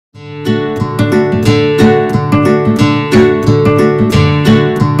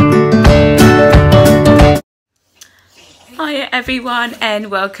everyone and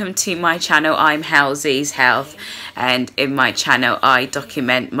welcome to my channel. I'm Helzeys Health, and in my channel I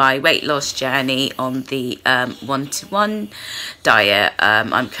document my weight loss journey on the 1-to-1 diet.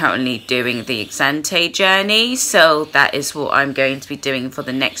 I'm currently doing the Exante journey, so that is what I'm going to be doing for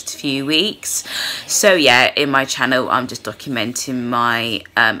the next few weeks. So yeah, in my channel I'm just documenting my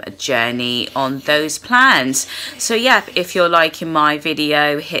journey on those plans. So yeah, if you're liking my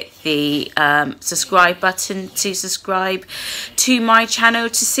video, hit the subscribe button to subscribe to my channel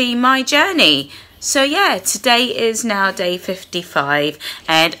to see my journey. So yeah, today is now day 55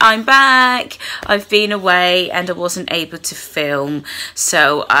 and I'm back. I've been away and I wasn't able to film,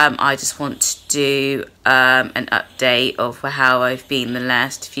 so I just want to do an update of how I've been the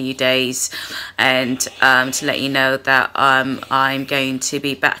last few days, and to let you know that I'm going to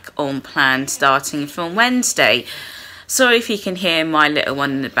be back on plan starting from Wednesday. Sorry if you can hear my little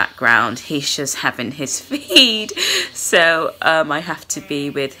one in the background, he's just having his feed, so I have to be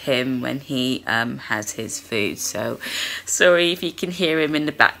with him when he has his food, so sorry if you can hear him in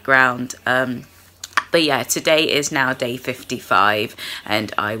the background. But yeah, today is now day 55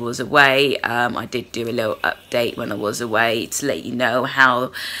 and I was away. I did do a little update when I was away to let you know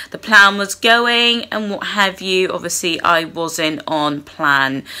how the plan was going and what have you. Obviously, I wasn't on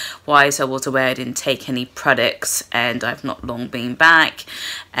plan wise. I was away, I didn't take any products and I've not long been back.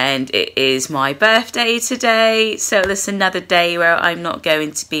 And it is my birthday today, so it's another day where I'm not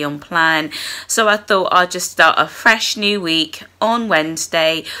going to be on plan. So I thought I'd just start a fresh new week on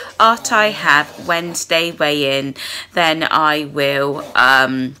Wednesday. After I have Wednesday weigh-in, then I will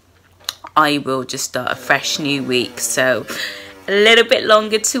just start a fresh new week. So a little bit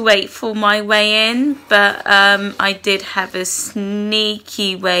longer to wait for my weigh-in, but I did have a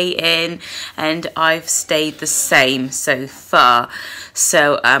sneaky weigh-in and I've stayed the same so far.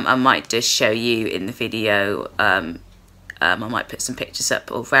 So I might just show you in the video. I might put some pictures up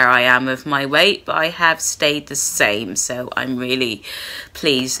of where I am with my weight, but I have stayed the same, so I'm really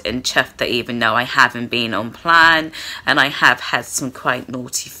pleased and chuffed that even though I haven't been on plan and I have had some quite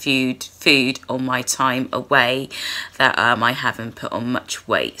naughty food on my time away, that I haven't put on much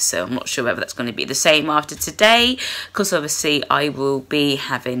weight. So I'm not sure whether that's going to be the same after today, because obviously I will be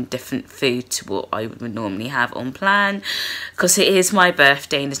having different food to what I would normally have on plan, because it is my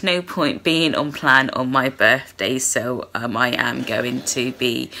birthday and there's no point being on plan on my birthday. So I am going to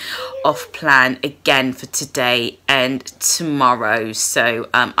be off plan again for today and tomorrow. So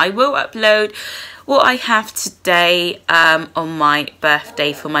I will upload what I have today on my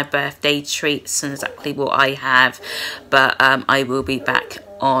birthday for my birthday treats and exactly what I have, but I will be back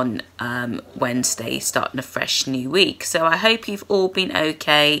on Wednesday starting a fresh new week. So I hope you've all been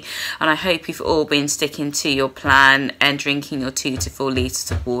okay, and I hope you've all been sticking to your plan and drinking your 2 to 4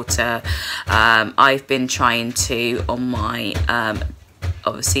 litres of water. I've been trying to on my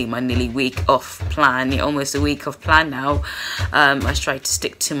obviously my nearly week off plan, almost a week off plan now. I tried to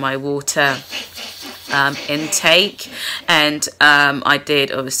stick to my water intake, and I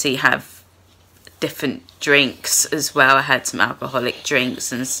did obviously have different drinks as well. I had some alcoholic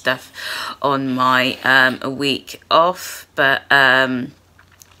drinks and stuff on my a week off, but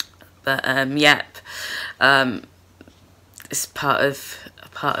yep, it's part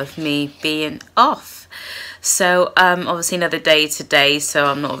of me being off. So obviously another day today, so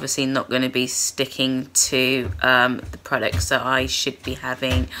I'm obviously not going to be sticking to the products that I should be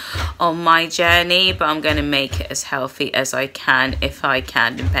having on my journey, but I'm going to make it as healthy as I can, if I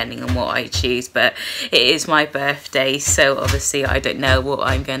can, depending on what I choose. But it is my birthday, so obviously I don't know what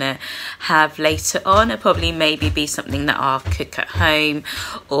I'm going to have later on. It'll probably maybe be something that I'll cook at home,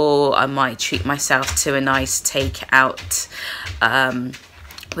 or I might treat myself to a nice takeout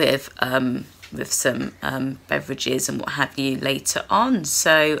with some beverages and what have you later on.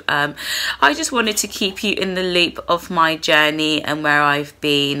 So I just wanted to keep you in the loop of my journey and where I've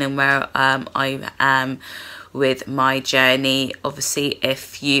been and where I am with my journey. Obviously,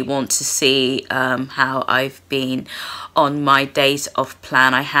 if you want to see how I've been on my days off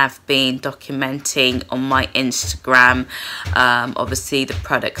plan, I have been documenting on my Instagram obviously the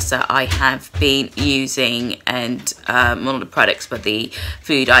products that I have been using, and not the products but the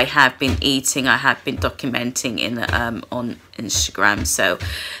food I have been eating. I have been documenting in on Instagram, so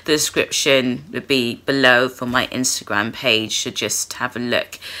the description would be below for my Instagram page, so just have a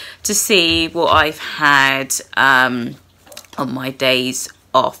look to see what I've had on my days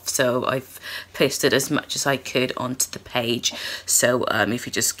off, so I've posted as much as I could onto the page. So if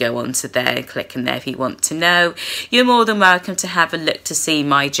you just go onto there and click in there if you want to know, you're more than welcome to have a look to see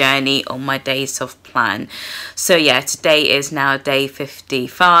my journey on my days of plan. So yeah, today is now day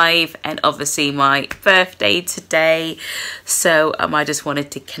 55 and obviously my birthday today, so I just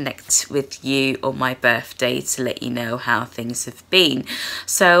wanted to connect with you on my birthday to let you know how things have been.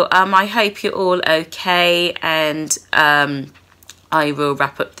 So I hope you're all okay, and I will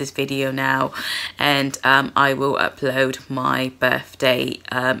wrap up this video now, and I will upload my birthday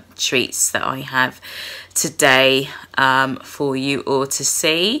treats that I have today for you all to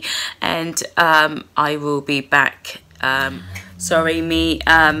see, and I will be back. Sorry, me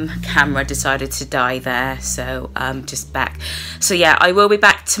camera decided to die there, so just back. So yeah, I will be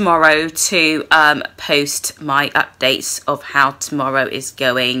back tomorrow to post my updates of how tomorrow is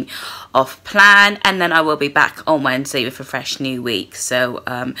going off plan, and then I will be back on Wednesday with a fresh new week. So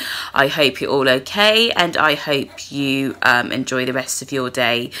I hope you're all okay, and I hope you enjoy the rest of your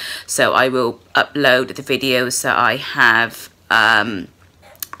day. So I will upload the videos that I have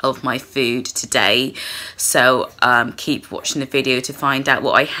of my food today, so keep watching the video to find out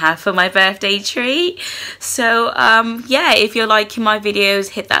what I have for my birthday treat. So yeah, if you're liking my videos,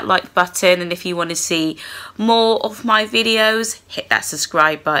 hit that like button, and if you want to see more of my videos, hit that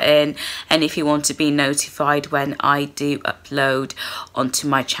subscribe button, and if you want to be notified when I do upload onto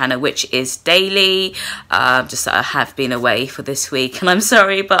my channel, which is daily, just that I have been away for this week, and I'm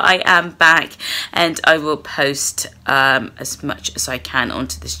sorry, but I am back, and I will post as much as I can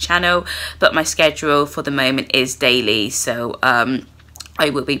onto this channel, but my schedule for the moment is daily. So I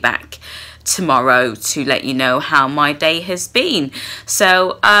will be back tomorrow to let you know how my day has been.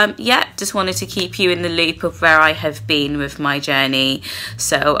 So yeah, just wanted to keep you in the loop of where I have been with my journey.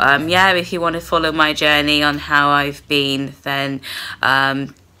 So yeah, if you want to follow my journey on how I've been, then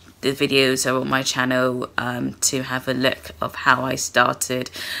the videos are on my channel to have a look of how I started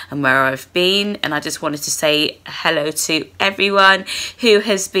and where I've been. And I just wanted to say hello to everyone who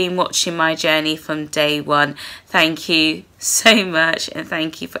has been watching my journey from day one. Thank you so much, and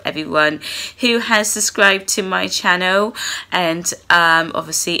thank you for everyone who has subscribed to my channel. And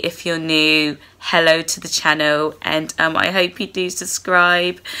obviously if you're new, hello to the channel, and I hope you do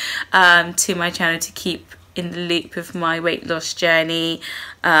subscribe to my channel to keep in the loop of my weight loss journey.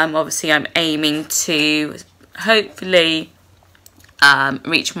 Obviously I'm aiming to hopefully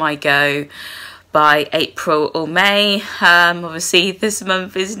reach my goal by April or May. Obviously this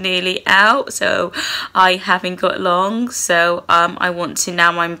month is nearly out, so I haven't got long. So I want to,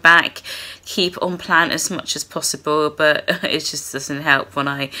 now I'm back, keep on plan as much as possible, but it just doesn't help when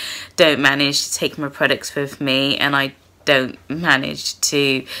I don't manage to take my products with me, and I don't manage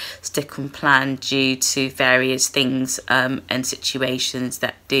to stick on plan due to various things and situations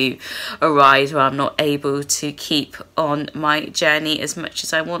that do arise where I'm not able to keep on my journey as much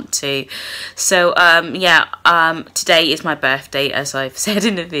as I want to. So yeah, today is my birthday, as I've said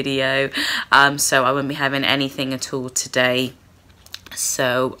in the video, so I won't be having anything at all today.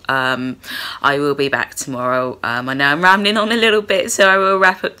 So I will be back tomorrow. I know I'm rambling on a little bit, so I will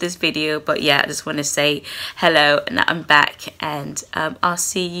wrap up this video, but yeah, I just want to say hello and that I'm back, and I'll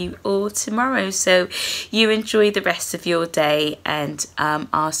see you all tomorrow. So you enjoy the rest of your day, and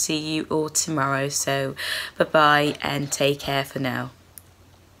I'll see you all tomorrow. So bye bye and take care for now.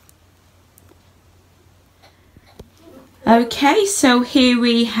 Okay, so here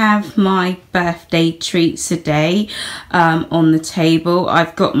we have my birthday treats today on the table.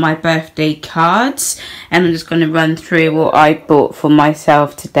 I've got my birthday cards, and I'm just going to run through what I bought for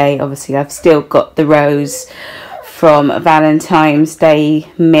myself today. Obviously I've still got the rose from Valentine's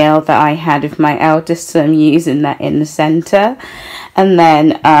Day meal that I had with my eldest, so I'm using that in the centre. And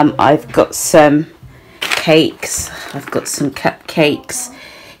then I've got some cakes. I've got some cupcakes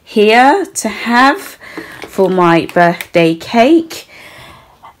here to have for my birthday cake,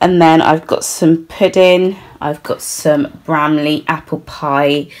 and then I've got some pudding. I've got some Bramley apple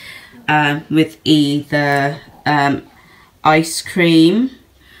pie with either ice cream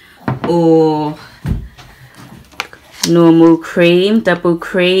or normal cream, double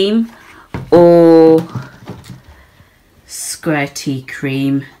cream, or squirty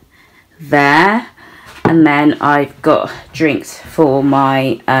cream there. And then I've got drinks for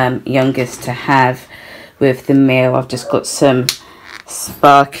my youngest to have with the meal. I've just got some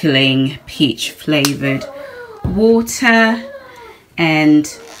sparkling peach flavoured water,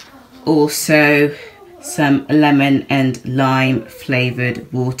 and also some lemon and lime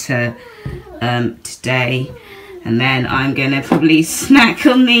flavoured water today. And then I'm gonna probably snack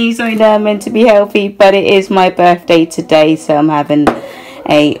on these. I know I'm meant to be healthy, but it is my birthday today, so I'm having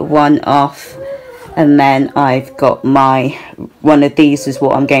a one-off. And then I've got my, one of these is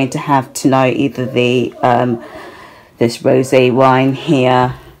what I'm going to have tonight, either the this rosé wine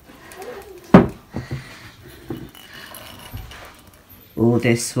here, or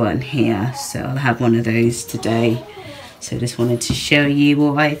this one here. So I'll have one of those today. So just wanted to show you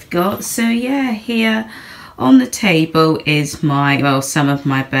what I've got. So yeah, here on the table is my, well, some of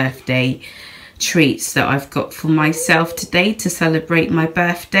my birthday treats that I've got for myself today to celebrate my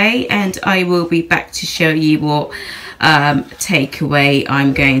birthday, and I will be back to show you what takeaway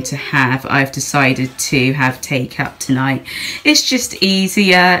I'm going to have. I've decided to have takeout tonight. It's just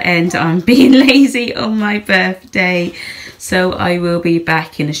easier and I'm being lazy on my birthday. So I will be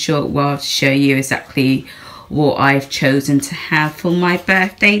back in a short while to show you exactly what I've chosen to have for my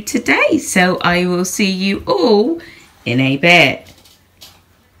birthday today. So I will see you all in a bit.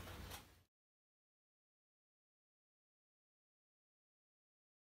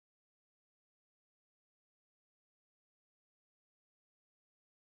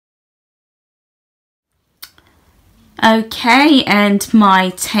 Okay, and my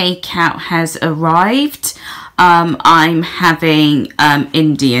takeout has arrived. I'm having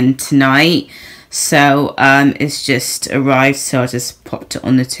Indian tonight, so it's just arrived, so I just popped it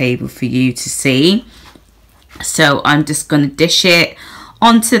on the table for you to see. So I'm just going to dish it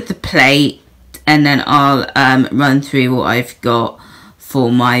onto the plate, and then I'll run through what I've got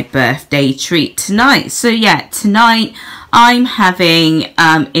for my birthday treat tonight. So yeah, tonight I'm having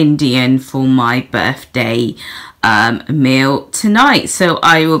Indian for my birthday meal tonight. So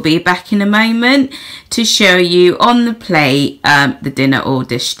I will be back in a moment to show you on the plate the dinner all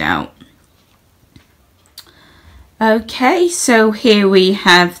dished out. Okay, so here we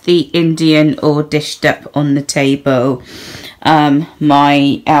have the Indian all dished up on the table.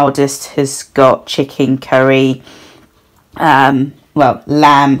 My eldest has got chicken curry, well,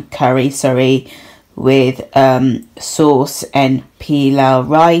 lamb curry, sorry, with sauce and pilau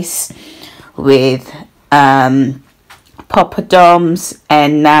rice, with poppadoms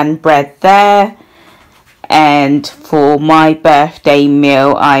and naan bread there. And for my birthday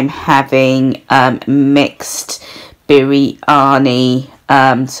meal, I'm having mixed biryani.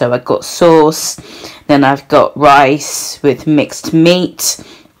 So I've got sauce, then I've got rice with mixed meat,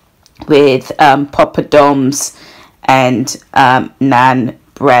 with poppadoms and naan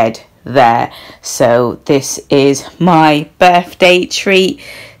bread there. So this is my birthday treat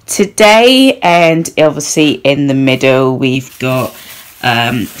today, and obviously in the middle we've got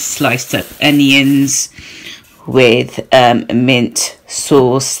sliced up onions with mint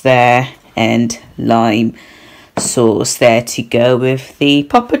sauce there and lime sauce there to go with the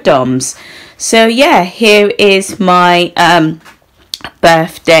poppadoms. So yeah, here is my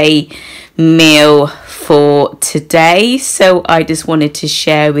birthday meal for today. So I just wanted to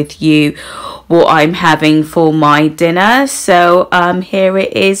share with you what I'm having for my dinner. So here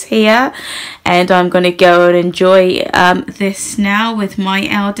it is here, and I'm going to go and enjoy this now with my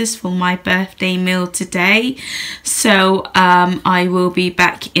eldest for my birthday meal today. So I will be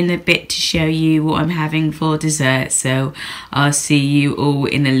back in a bit to show you what I'm having for dessert. So I'll see you all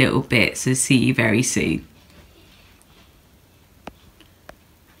in a little bit. So see you very soon.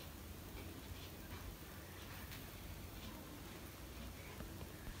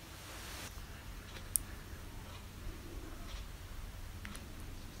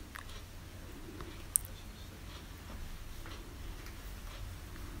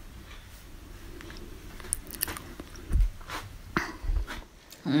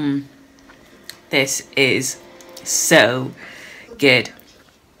 This is so good.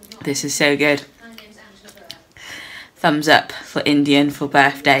 This is so good. Thumbs up for Indian for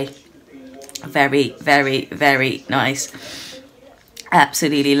birthday. Very, very, very nice.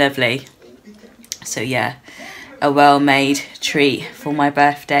 Absolutely lovely. So yeah, a well-made treat for my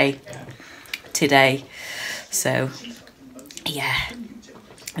birthday today. So yeah,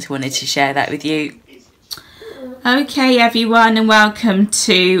 I just wanted to share that with you. Okay everyone, and welcome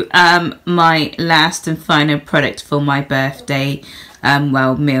to my last and final product for my birthday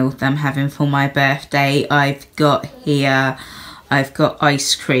meal that I'm having for my birthday. I've got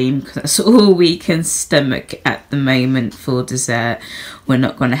ice cream, because that's all we can stomach at the moment for dessert. We're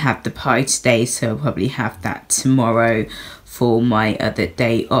not going to have the pie today, so I'll probably have that tomorrow for my other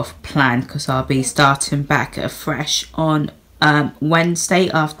day off plan, because I'll be starting back afresh on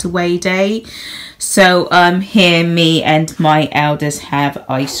Wednesday after Way Day. So here me and my elders have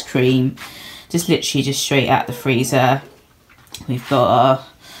ice cream, just literally just straight out the freezer. We've got our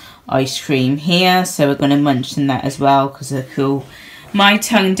ice cream here, so we're going to munch on that as well, because it'll cool my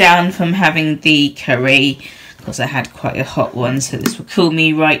tongue down from having the curry, because I had quite a hot one, so this will cool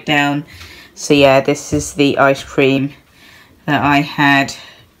me right down. So yeah, this is the ice cream that I had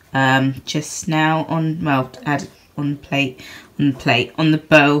just now on, well, added on the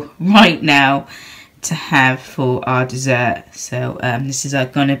bowl right now to have for our dessert. So this is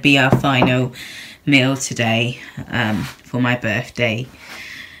going to be our final meal today for my birthday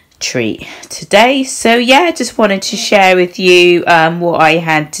treat today. So yeah, just wanted to share with you what I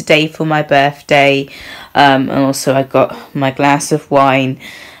had today for my birthday, and also I got my glass of wine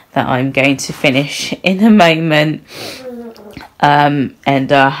that I'm going to finish in a moment,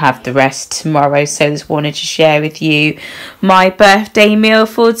 and I'll have the rest tomorrow. So just wanted to share with you my birthday meal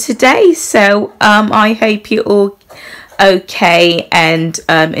for today. So I hope you're all okay and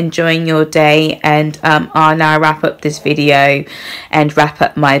enjoying your day, and I'll now wrap up this video and wrap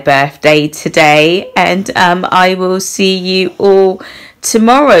up my birthday today, and I will see you all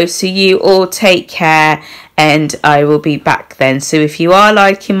tomorrow. So you all take care, and I will be back then. So if you are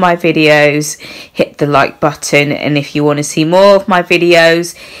liking my videos, hit the like button, and if you want to see more of my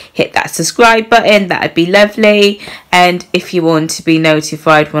videos, hit that subscribe button. That would be lovely. And if you want to be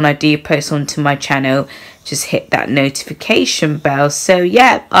notified when I do post onto my channel, just hit that notification bell. So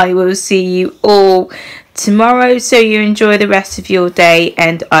yeah, I will see you all tomorrow. So you enjoy the rest of your day,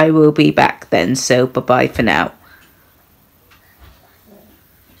 and I will be back then. So bye bye for now.